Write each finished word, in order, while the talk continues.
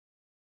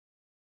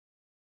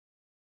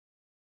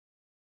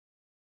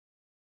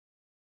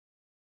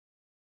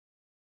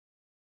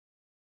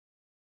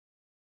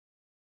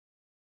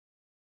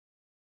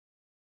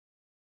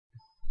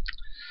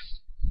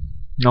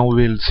Now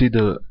we'll see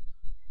the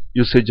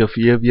usage of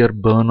AVR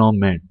Burner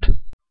Met.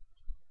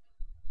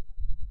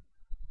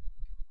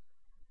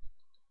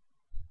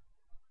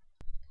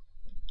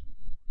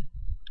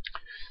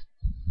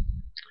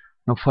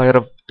 Now fire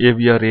up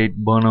AVR 8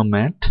 Burner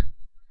Met.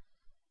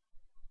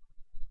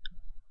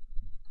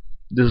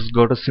 This has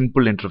got a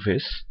simple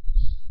interface.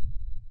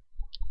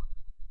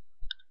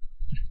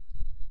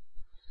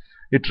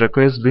 It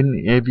requires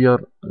WinAVR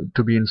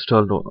to be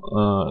installed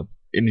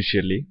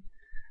initially,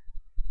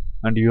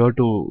 and you have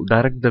to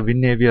direct the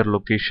WinAVR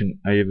location,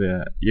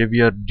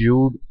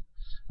 avrdude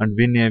and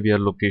WinAVR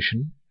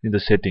location in the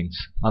settings.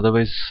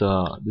 Otherwise,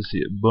 this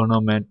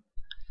burner mat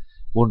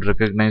won't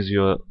recognize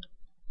your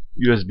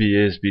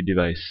USB ASP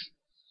device.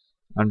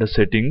 Under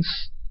settings,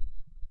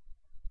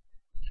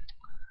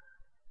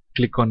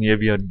 click on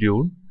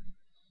avrdude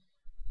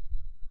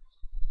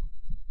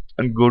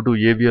and go to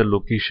AVR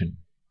location.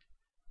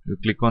 You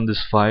click on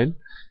this file.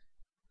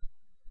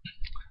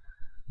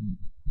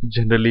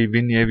 Generally,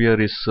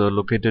 WinAVR is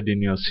located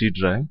in your C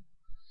drive.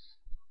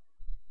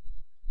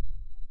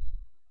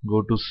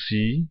 Go to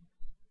C,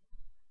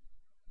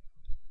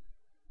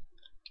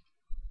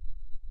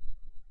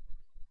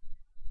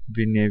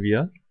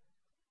 WinAVR,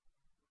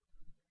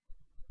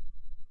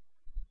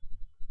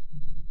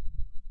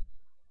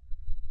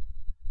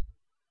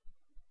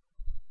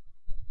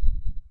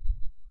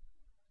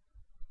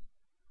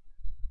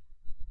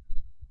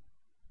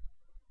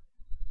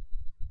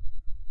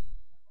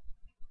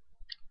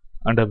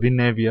 under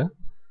WinAVR,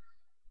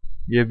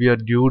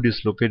 avrdude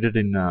is located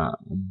in a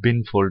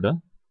bin folder.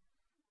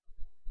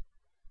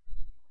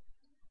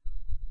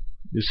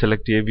 You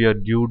select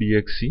avrdude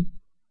exe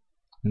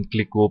and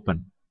click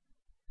open.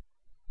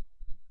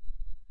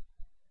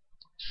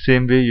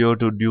 Same way you have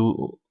to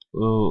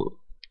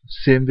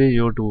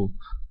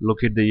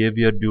locate the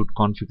avrdude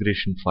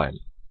configuration file.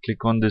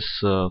 Click on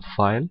this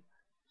file.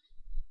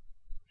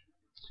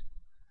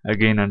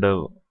 Again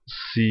under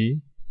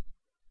C,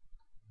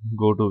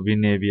 go to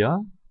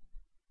WinAVR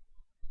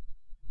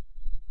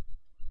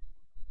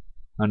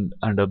and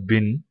under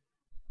bin,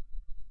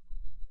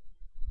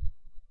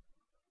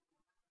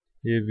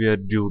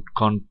 avrdude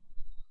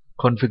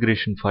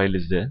configuration file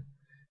is there.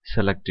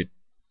 Select it.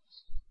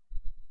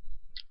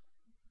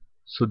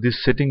 So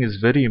this setting is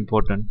very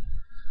important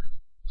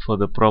for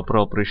the proper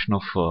operation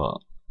of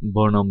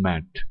burner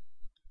mat.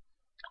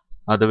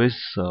 Otherwise,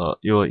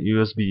 your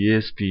USB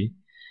ASP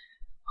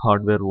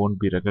hardware won't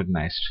be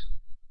recognized.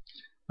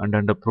 And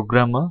under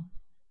programmer,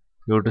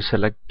 you have to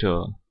select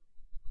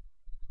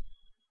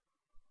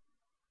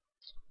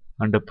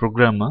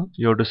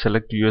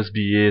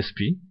USB ASP,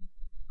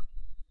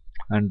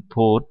 and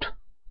port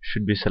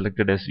should be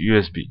selected as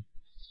USB.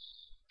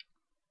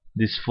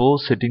 These four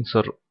settings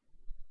are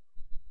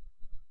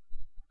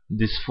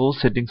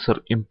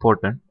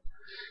important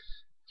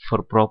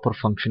for proper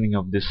functioning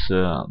of this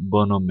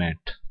burner mat.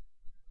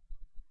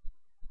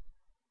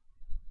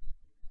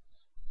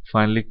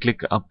 Finally,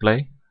 click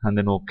apply and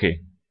then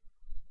OK.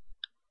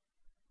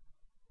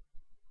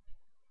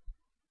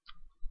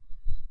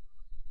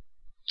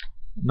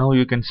 Now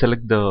you can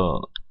select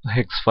the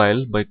hex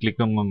file by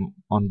clicking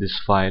on this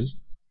file.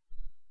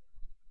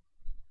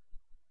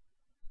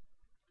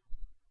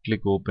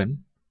 Click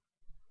open.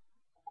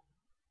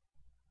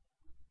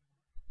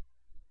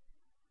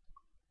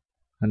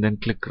 And then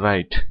click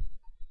write.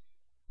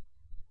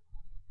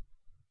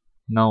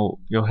 Now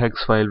your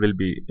hex file will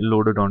be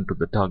loaded onto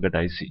the target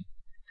IC.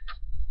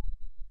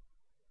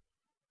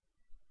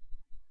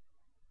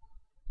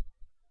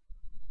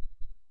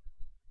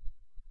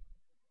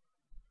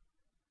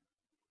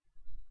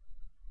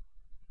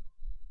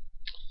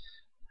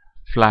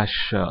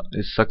 Flash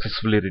is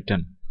successfully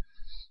written.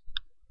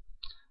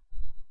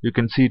 You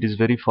can see it is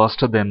very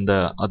faster than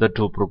the other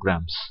two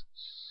programs.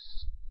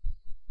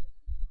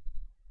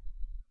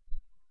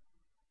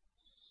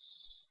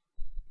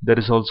 There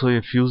is also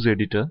a fuse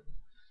editor.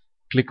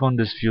 Click on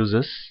this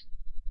fuses.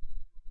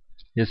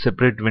 A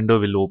separate window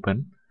will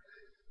open.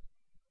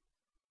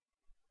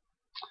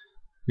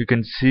 You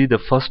can see the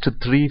first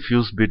three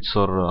fuse bits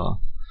are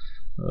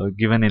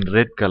given in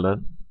red color.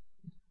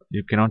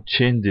 You cannot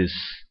change this.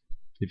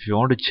 If you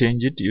want to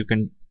change it,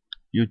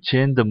 you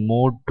change the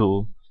mode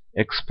to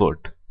expert.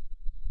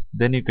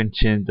 Then you can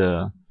change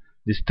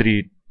these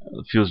three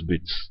fuse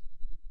bits.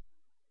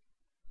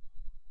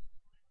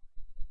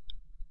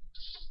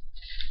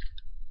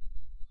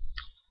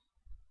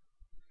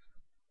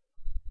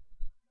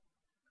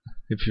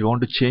 If you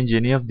want to change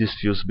any of these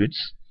fuse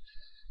bits,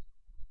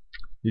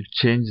 you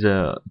change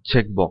the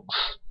checkbox.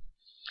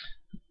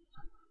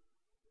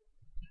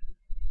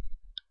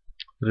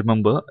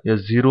 Remember, a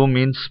 0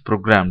 means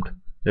programmed.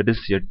 That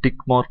is, a tick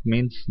mark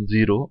means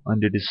 0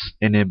 and it is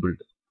enabled.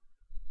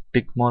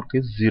 Tick mark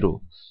is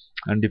 0,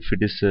 and if it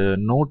is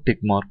no tick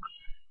mark,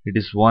 it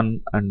is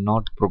 1 and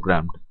not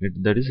programmed.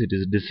 That is, it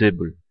is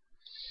disabled.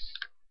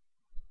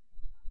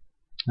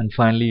 And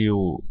finally,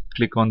 you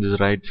click on these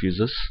right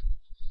fuses.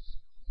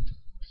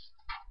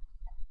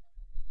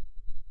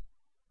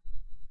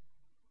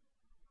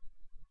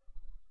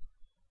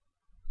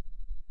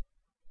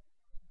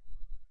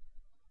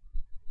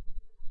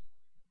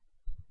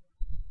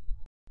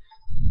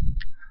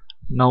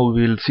 Now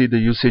we will see the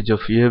usage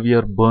of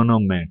AVR Burner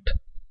mat.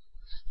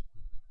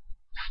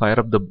 Fire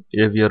up the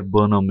AVR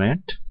Burner mat.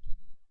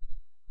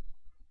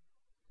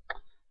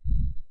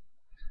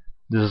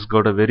 This has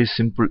got a very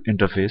simple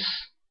interface.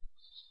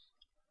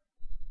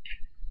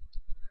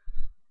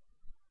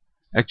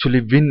 Actually,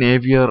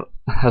 WinAVR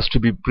has to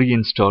be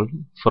pre-installed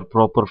for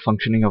proper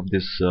functioning of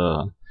this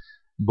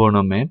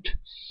burner mat.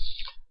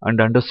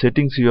 And under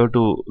settings, you have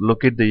to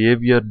locate the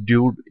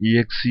avrdude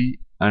exe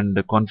and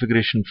the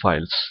configuration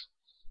files.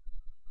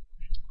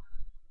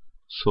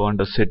 So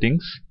under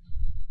settings,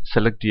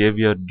 select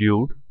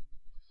avrdude,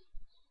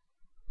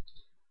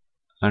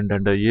 and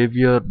under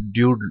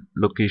avrdude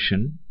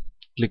location,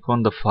 click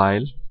on the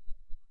file.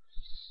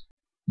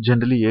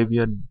 Generally,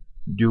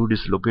 avrdude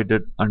is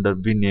located under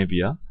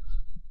WinAVR.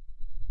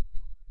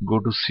 Go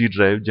to C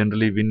drive.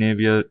 Generally,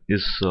 WinAVR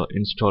is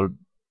installed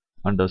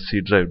under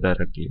C drive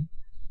directly.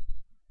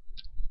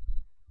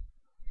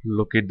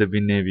 Locate the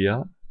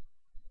WinAVR.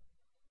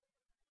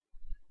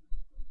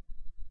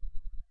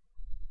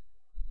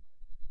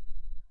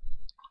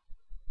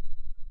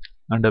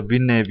 Under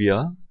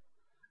WinAVR,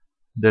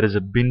 there is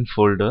a bin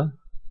folder.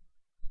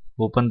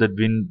 Open the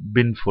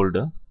bin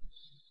folder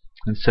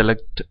and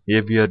select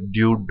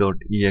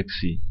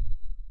avrdude.exe.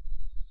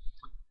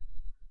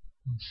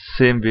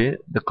 Same way,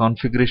 the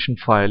configuration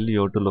file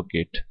you have to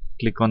locate.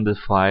 Click on the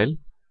file.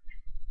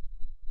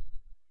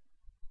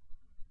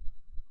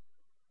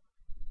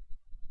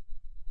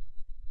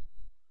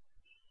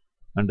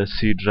 Under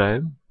C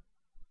drive,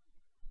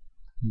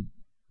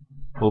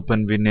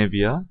 open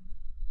WinAVR.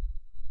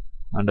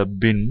 Under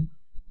bin,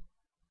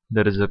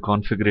 there is a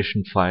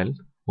configuration file.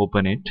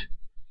 Open it.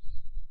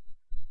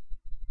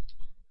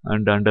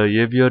 And under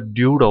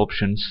avrdude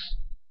options,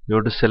 you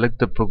have to select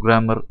the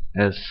programmer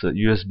as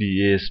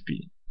USB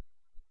ASP.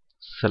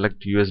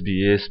 Select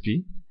USB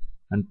ASP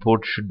and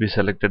port should be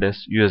selected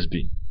as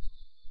USB.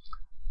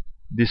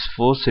 These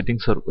 4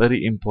 settings are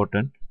very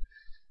important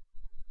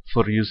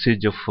for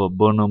usage of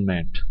burner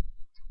mat.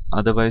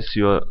 Otherwise,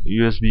 your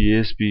USB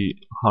ASP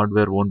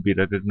hardware won't be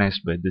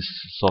recognized by this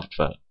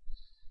software.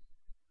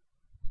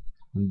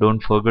 And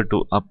don't forget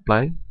to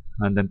apply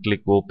and then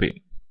click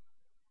OK.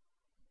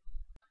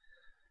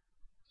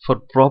 For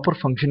proper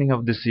functioning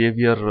of this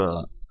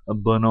AVR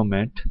burner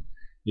mat,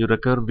 you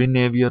require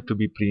WinAVR to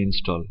be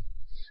pre-installed.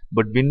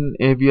 But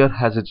WinAVR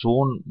has its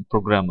own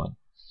programmer.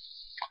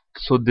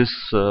 So this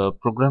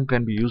program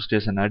can be used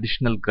as an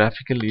additional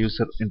graphical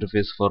user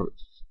interface for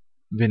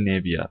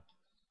WinAVR.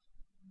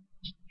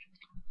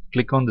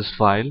 Click on this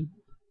file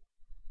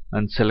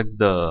and select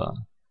the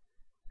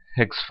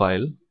hex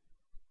file.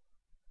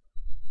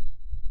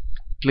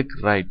 Click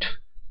write.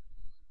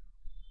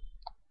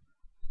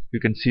 You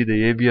can see the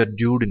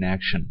avrdude in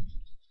action.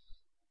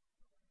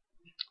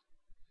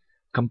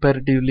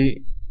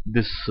 Comparatively,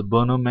 this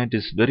burner mat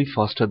is very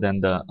faster than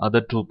the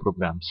other 2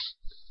 programs,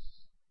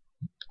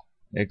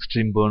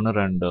 Extreme Burner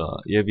and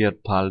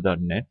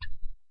avrpal.net.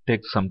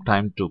 Takes some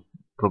time to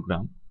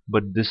program,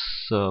 but this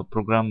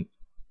program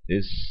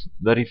is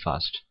very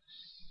fast.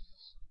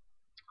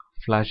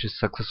 Flash is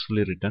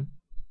successfully written.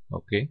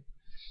 Okay.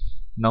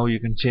 Now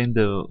you can change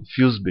the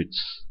fuse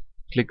bits.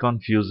 Click on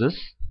fuses.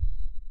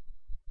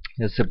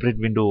 A separate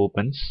window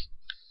opens.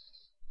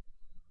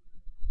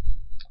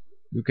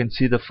 You can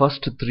see the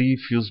first 3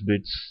 fuse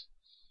bits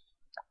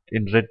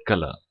in red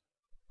color.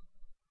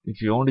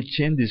 If you want to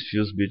change these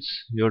fuse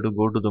bits, you have to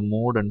go to the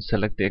mode and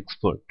select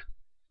expert.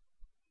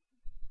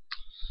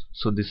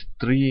 So these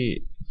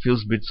 3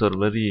 fuse bits are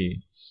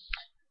very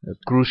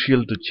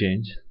crucial to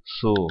change.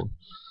 So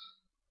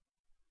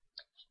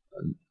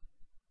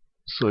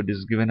it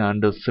is given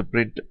under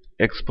separate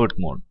expert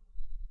mode.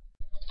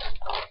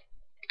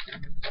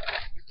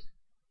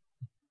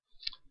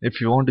 If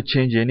you want to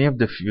change any of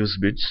the fuse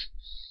bits,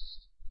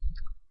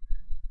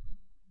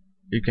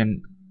 you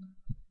can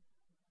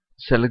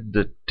select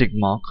the tick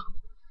mark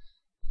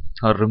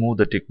or remove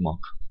the tick mark.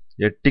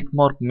 A tick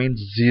mark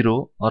means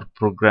 0 or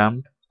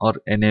programmed or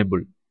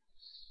enabled,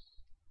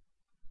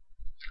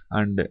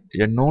 and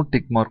a no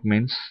tick mark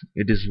means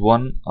it is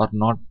 1 or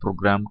not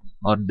programmed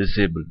or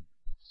disabled.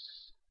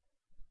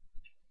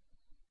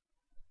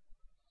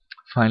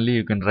 Finally,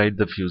 you can write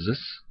the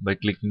fuses by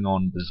clicking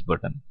on this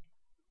button.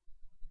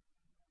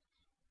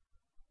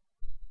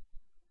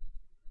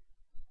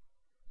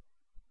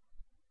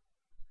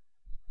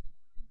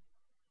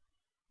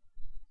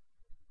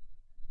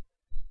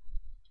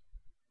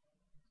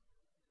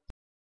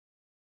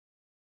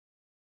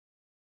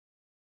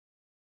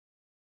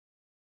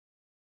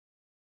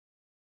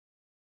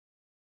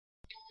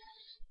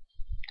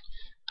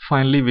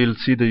 Finally, we will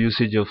see the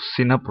usage of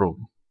SinaProg.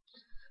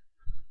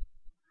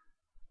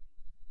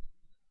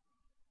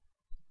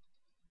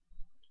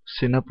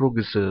 SinaProg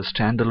is a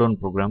standalone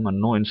program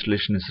and no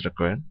installation is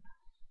required.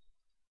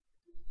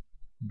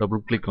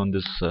 Double click on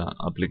this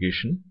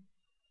application.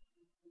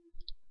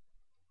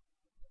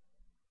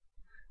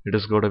 It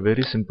has got a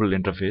very simple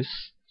interface.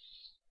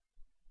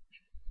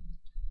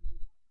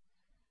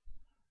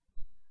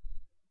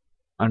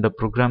 Under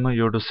programmer,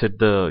 you have to set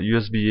the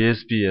USB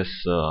ASP as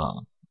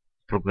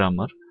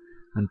programmer,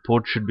 and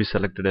port should be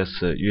selected as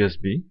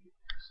USB.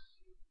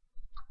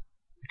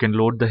 You can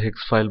load the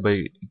hex file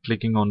by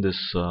clicking on this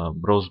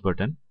browse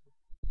button.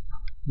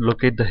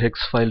 Locate the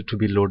hex file to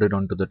be loaded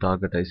onto the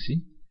target IC.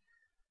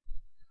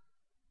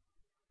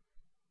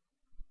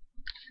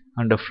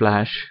 Under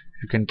flash,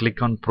 you can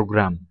click on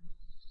program.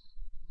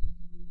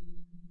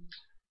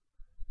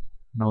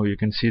 Now you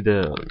can see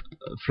the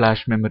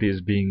flash memory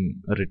is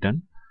being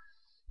written.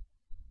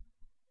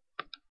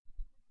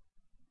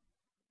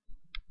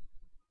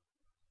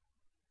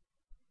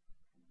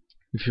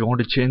 If you want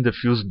to change the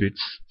fuse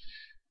bits,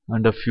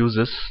 under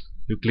fuses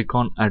you click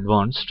on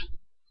advanced.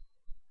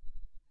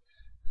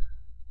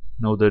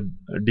 Now the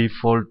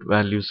default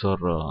values are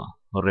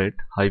red.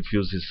 High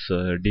fuse is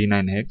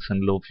D9 hex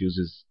and low fuse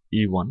is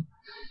E1.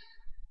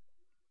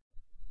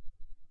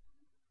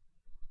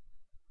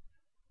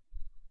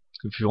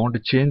 If you want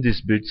to change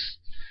these bits,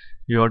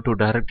 you have to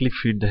directly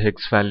feed the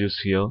hex values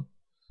here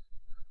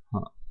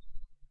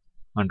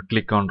and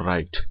click on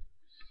write.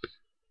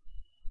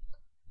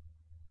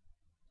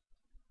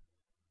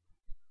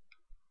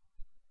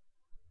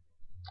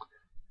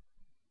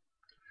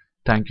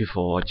 Thank you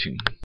for watching.